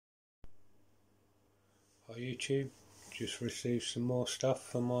Hi YouTube, just received some more stuff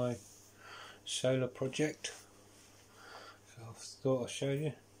for my solar project, so I thought I'd show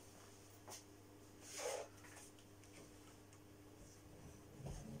you.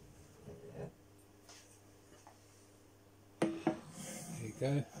 There you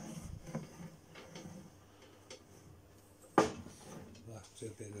go. I'll have to do a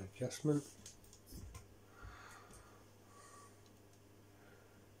bit of adjustment.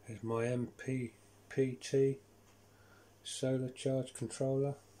 Here's my MPPT solar charge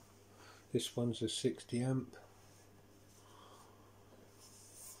controller. This one's a 60 amp.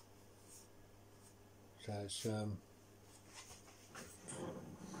 So it's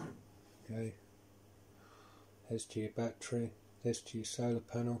okay. There's to your battery, there's to your solar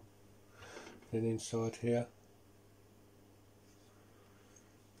panel, then inside here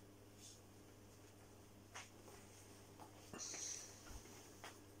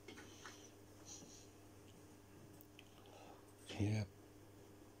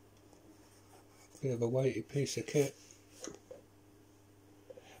bit of a weighty piece of kit.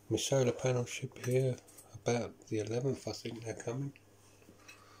 My solar panel should be here about the 11th, I think they're coming.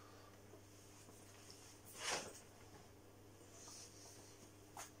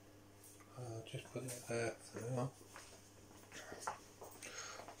 I'll just put it there for now.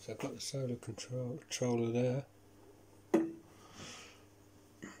 So I've got the solar controller there,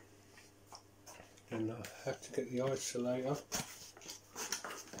 and I have to get the isolator.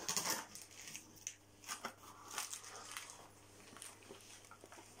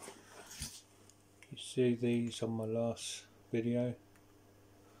 You see these on my last video,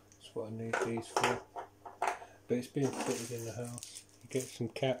 that's what I need these for, but it's been fitted in the house. You get some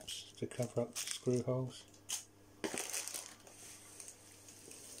caps to cover up the screw holes.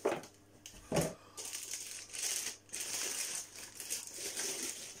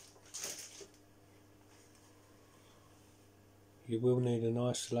 You will need an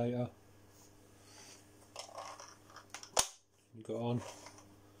isolator. You got on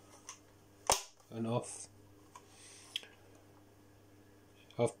and off.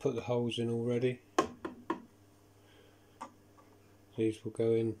 I've put the holes in already. These will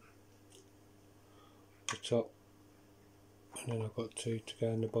go in the top, and then I've got two to go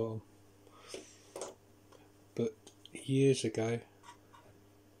in the bottom. But years ago,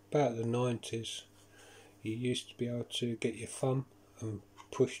 about the 90s, you used to be able to get your thumb and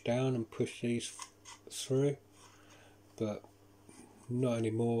push down and push these through, but not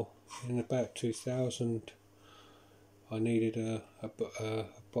anymore. In about 2000 I needed a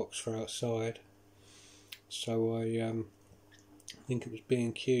box for outside, so I think it was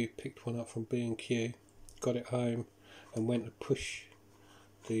B&Q, picked one up from B&Q, got it home and went to push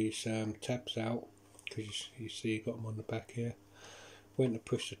these tabs out, because you see you got them on the back here. Went to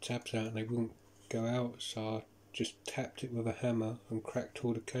push the tabs out and they wouldn't go out, so I just tapped it with a hammer and cracked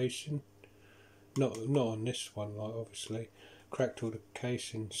all the casing. Not on this one, like, obviously, cracked all the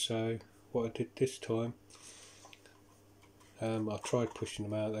casing. So what I did this time, I tried pushing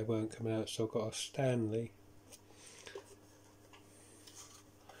them out, they weren't coming out, so I got a Stanley,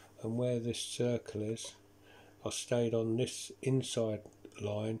 and where this circle is, I stayed on this inside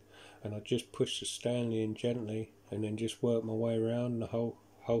line and I just pushed the Stanley in gently and then just worked my way around the whole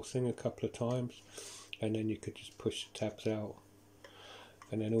thing a couple of times, and then you could just push the tabs out,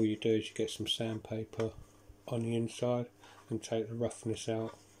 and then all you do is you get some sandpaper on the inside and take the roughness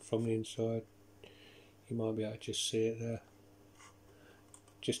out from the inside. You might be able to just see it there.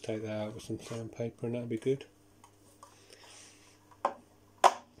 Just take that out with some sandpaper and that'll be good. And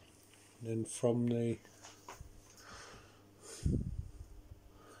then from the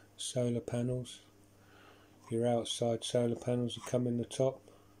solar panels, your outside solar panels will come in the top,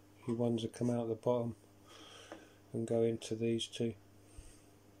 your ones that come out the bottom and go into these two.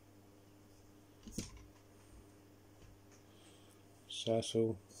 So that's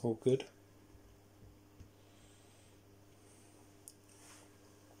all good.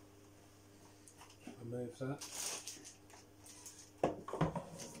 Remove that.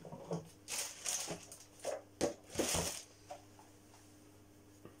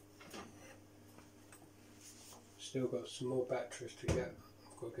 Still got some more batteries to get.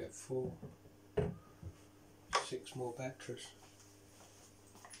 I've got to get 6 more batteries.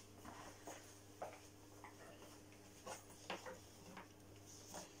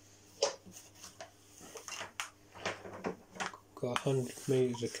 Got 100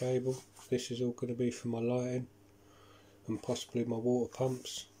 metres of cable. This is all going to be for my lighting and possibly my water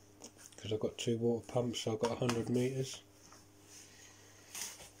pumps, because I've got 2 water pumps, so I've got 100 metres.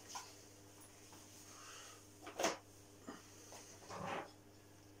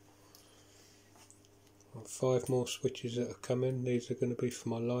 5 more switches that have come in. These are going to be for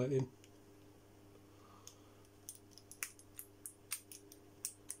my lighting.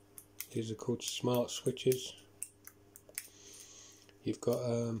 These are called smart switches. You've got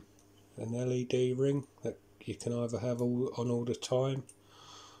an LED ring that you can either have on all the time,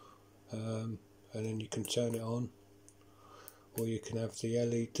 and then you can turn it on, or you can have the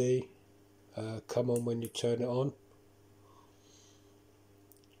LED come on when you turn it on,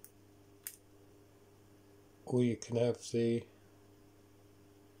 or you can have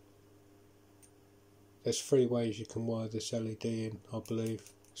there's 3 ways you can wire this LED in, I believe,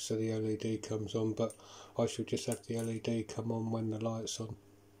 so the LED comes on, but I shall just have the LED come on when the light's on.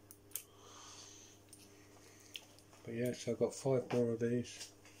 But yeah, so I've got 5 more of these.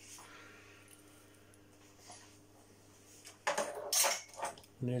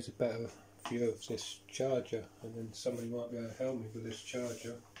 And here's a better view of this charger, and then somebody might be able to help me with this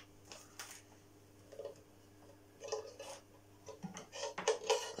charger.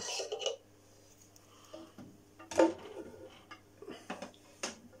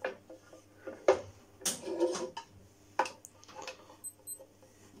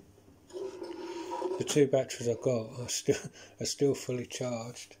 The 2 batteries I've got are still fully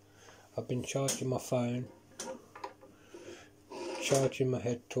charged. I've been charging my phone, charging my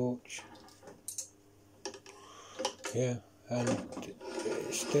head torch, yeah, and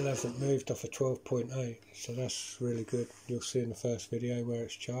it still hasn't moved off a 12.8, so that's really good. You'll see in the first video where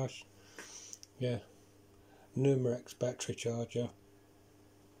it's charged. Yeah, Numax battery charger.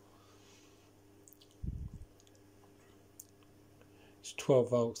 It's 12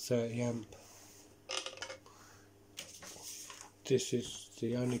 volt 30 amp. This is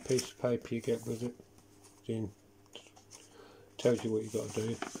the only piece of paper you get with it. It tells you what you've got to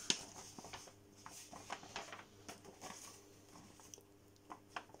do.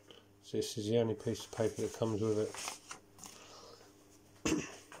 So this is the only piece of paper that comes with it.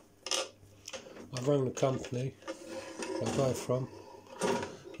 I rang the company I buy from,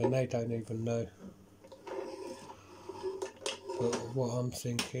 and they don't even know. But what I'm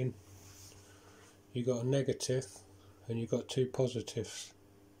thinking, you got a negative and you got 2 positives,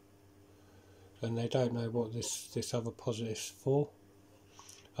 and they don't know what this other positive's for.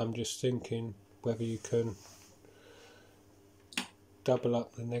 I'm just thinking whether you can double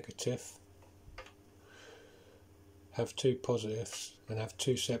up the negative, have 2 positives, and have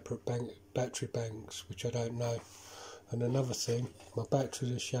 2 separate battery banks, which I don't know. And another thing, my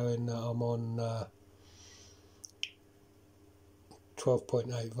batteries are showing that I'm on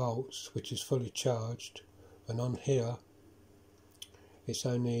 12.8 volts, which is fully charged, and on here it's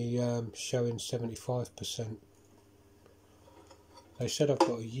only showing 75%. They said I've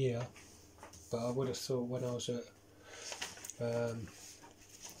got a year, but I would have thought when I was at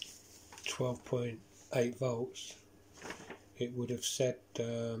 12.8 volts it would have said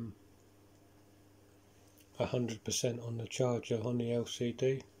 100% on the charger on the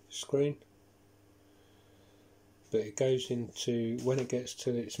LCD screen. But it goes into, when it gets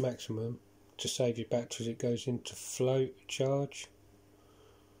to its maximum, to save your batteries, it goes into float charge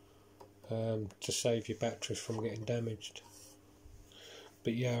to save your batteries from getting damaged.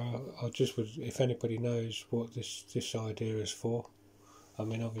 But yeah, I just would, if anybody knows what this idea is for. I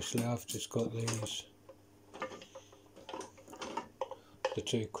mean, obviously I've just got these, the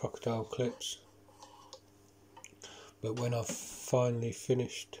 2 crocodile clips, but when I've finally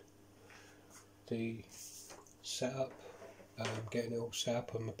finished the setup, getting it all set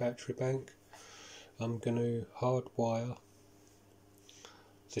up on my battery bank, I'm going to hardwire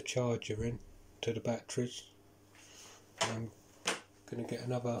the charger in to the batteries. I'm going to get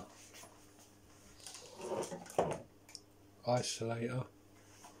another isolator,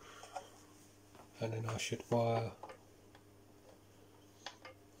 and then I should wire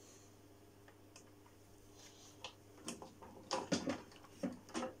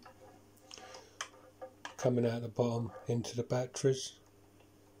coming out the bottom into the batteries,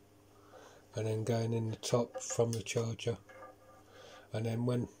 and then going in the top from the charger. And then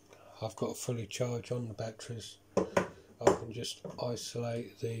when I've got a fully charge on the batteries, I can just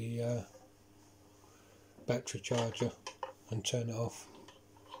isolate the battery charger and turn it off.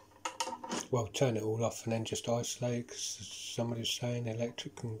 Well, turn it all off and then just isolate, because somebody's saying the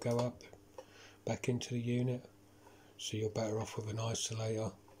electric can go up back into the unit, so you're better off with an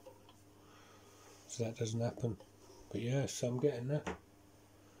isolator so that doesn't happen. But yeah, so I'm getting there.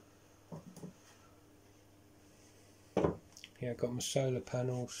 Yeah, I've got my solar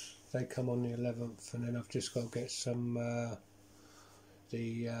panels, they come on the 11th, and then I've just got to get some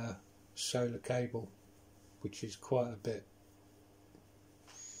the solar cable, which is quite a bit.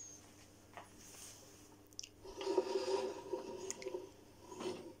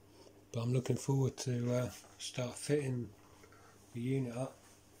 but I'm looking forward to start fitting the unit up.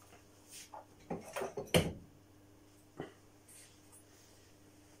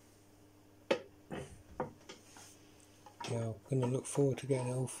 Yeah, I'm going to look forward to getting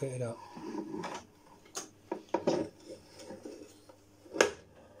it all fitted up.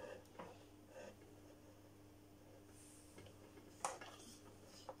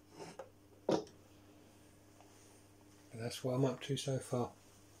 That's what I'm up to so far.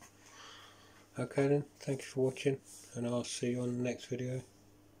 Okay then, thank you for watching, and I'll see you on the next video,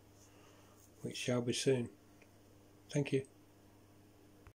 which shall be soon. Thank you.